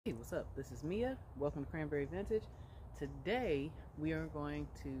Hey, what's up? This is Mia. Welcome to Cranberry Vintage. Today we are going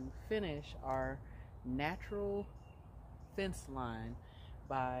to finish our natural fence line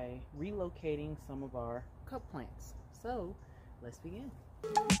by relocating some of our cup plants. So let's begin.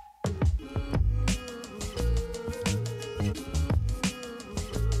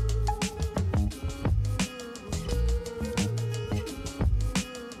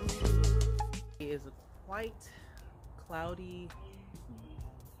 It is a quite cloudy,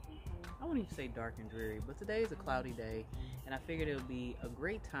 I won't even say dark and dreary, but today is a cloudy day, and I figured it would be a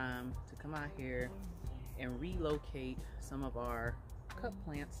great time to come out here and relocate some of our cup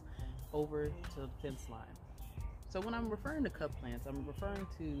plants over to the fence line. So when I'm referring to cup plants, I'm referring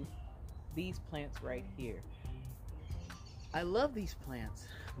to these plants right here. I love these plants,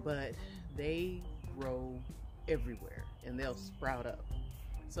 but they grow everywhere and they'll sprout up.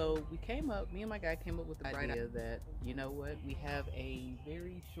 So me and my guy came up with the idea that, you know what, we have a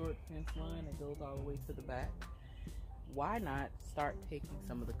very short fence line that goes all the way to the back. Why not start taking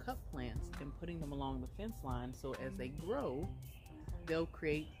some of the cup plants and putting them along the fence line so as they grow, they'll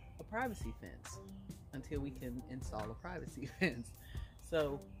create a privacy fence until we can install a privacy fence.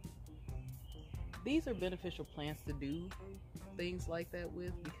 So these are beneficial plants to do things like that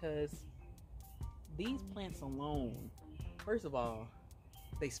with, because these plants alone, first of all,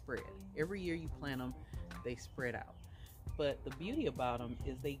 they spread. Every year you plant them, they spread out. But the beauty about them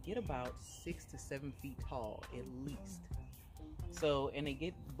is they get about 6 to 7 feet tall at least. So, and they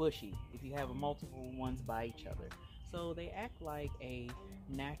get bushy if you have multiple ones by each other. So they act like a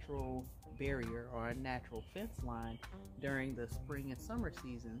natural barrier or a natural fence line during the spring and summer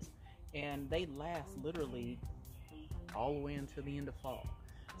seasons. And they last literally all the way until the end of fall.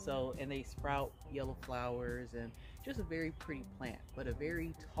 So, and they sprout yellow flowers, and just a very pretty plant, but a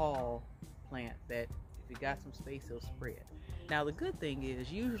very tall plant that if you got some space, it'll spread. Now, the good thing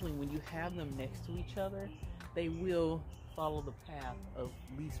is usually when you have them next to each other, they will follow the path of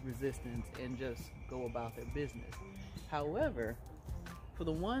least resistance and just go about their business. However, for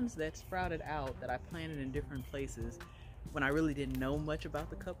the ones that sprouted out that I planted in different places when I really didn't know much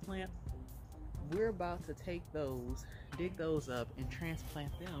about the cup plant, we're about to take those, dig those up, and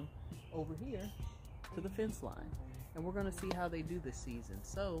transplant them over here to the fence line. And we're gonna see how they do this season.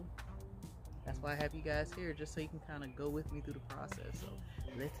 So that's why I have you guys here, just so you can kind of go with me through the process. So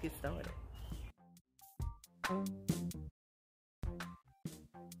let's get started.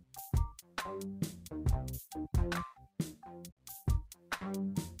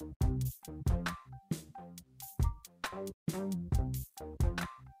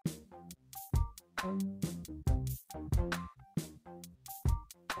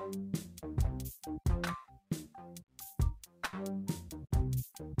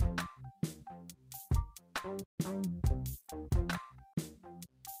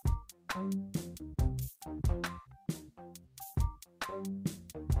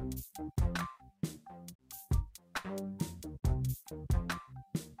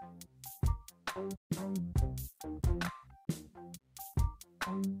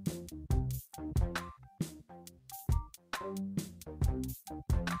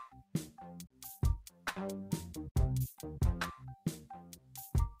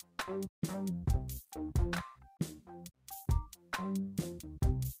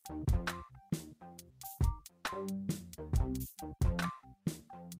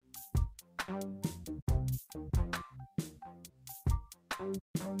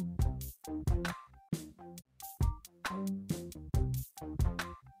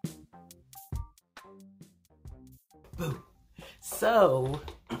 Boom. So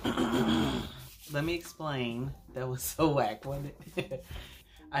let me explain. That was so whack, wasn't it?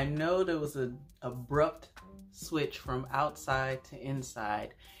 I know there was an abrupt switch from outside to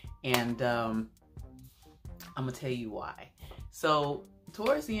inside, and I'm gonna tell you why. So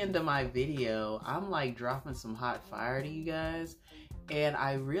towards the end of my video, I'm like dropping some hot fire to you guys, and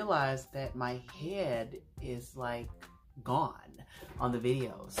I realized that my head is like gone on the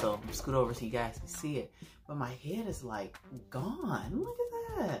video. So I'm scoot over so you guys can see it, but my head is like gone. Look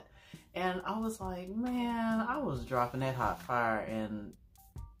at that. And I was like, man, I was dropping that hot fire and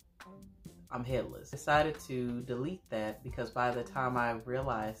I'm headless. Decided to delete that because by the time I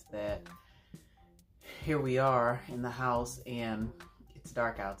realized that here we are in the house and it's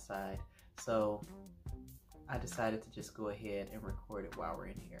dark outside, so I decided to just go ahead and record it while we're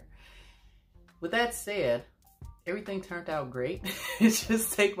in here. With that said, everything turned out great.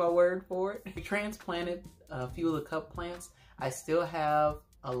 Just take my word for it. I transplanted a few of the cup plants. I still have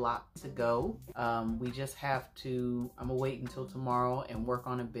a lot to go. We just have to, I'm gonna wait until tomorrow and work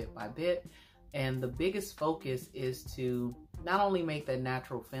on it bit by bit. And the biggest focus is to not only make that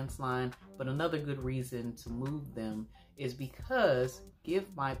natural fence line, but another good reason to move them is because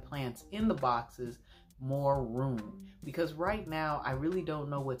give my plants in the boxes more room. Because right now I really don't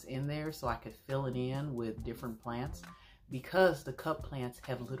know what's in there, so I could fill it in with different plants because the cup plants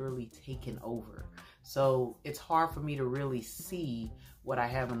have literally taken over. So it's hard for me to really see what I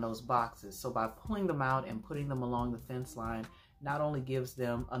have in those boxes. So by pulling them out and putting them along the fence line, not only gives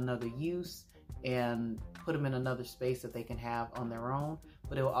them another use and put them in another space that they can have on their own,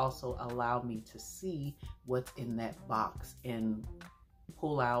 but it will also allow me to see what's in that box and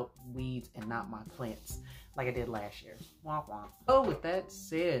pull out weeds and not my plants like I did last year. Womp womp. Oh, with that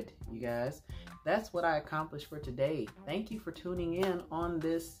said, you guys, that's what I accomplished for today. Thank you for tuning in on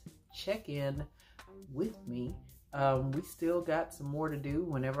this check-in with me. We still got some more to do.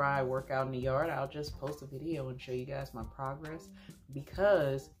 Whenever I work out in the yard, I'll just post a video and show you guys my progress,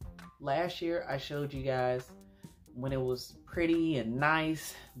 because last year I showed you guys when it was pretty and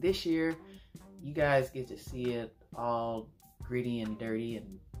nice. This year you guys get to see it all gritty and dirty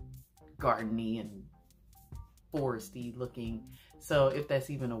and gardeny and foresty looking. So if that's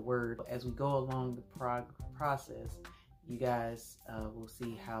even a word, as we go along the process, you guys will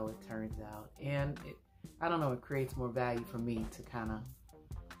see how it turns out. And I don't know, it creates more value for me to kind of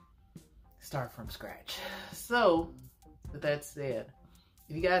start from scratch. So with that said,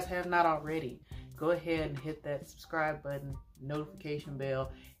 if you guys have not already, go ahead and hit that subscribe button, notification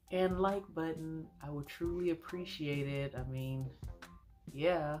bell, and like button. I would truly appreciate it. I mean,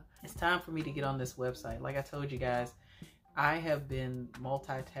 yeah, it's time for me to get on this website. Like I told you guys, I have been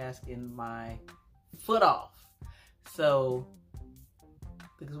multitasking my foot off. So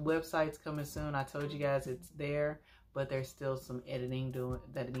the website's coming soon. I told you guys it's there, but there's still some editing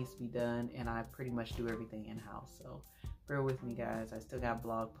that it needs to be done, and I pretty much do everything in-house. So bear with me, guys. I still got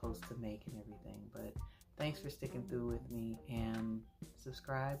blog posts to make and everything, but thanks for sticking through with me, and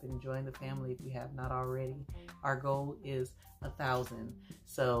subscribe and join the family if you have not already. Our goal is 1,000,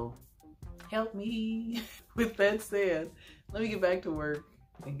 so help me. With that said, let me get back to work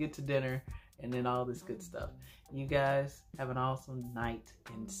and get to dinner and then all this good stuff. You guys have an awesome night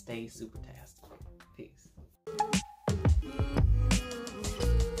and stay super-tastic. Peace.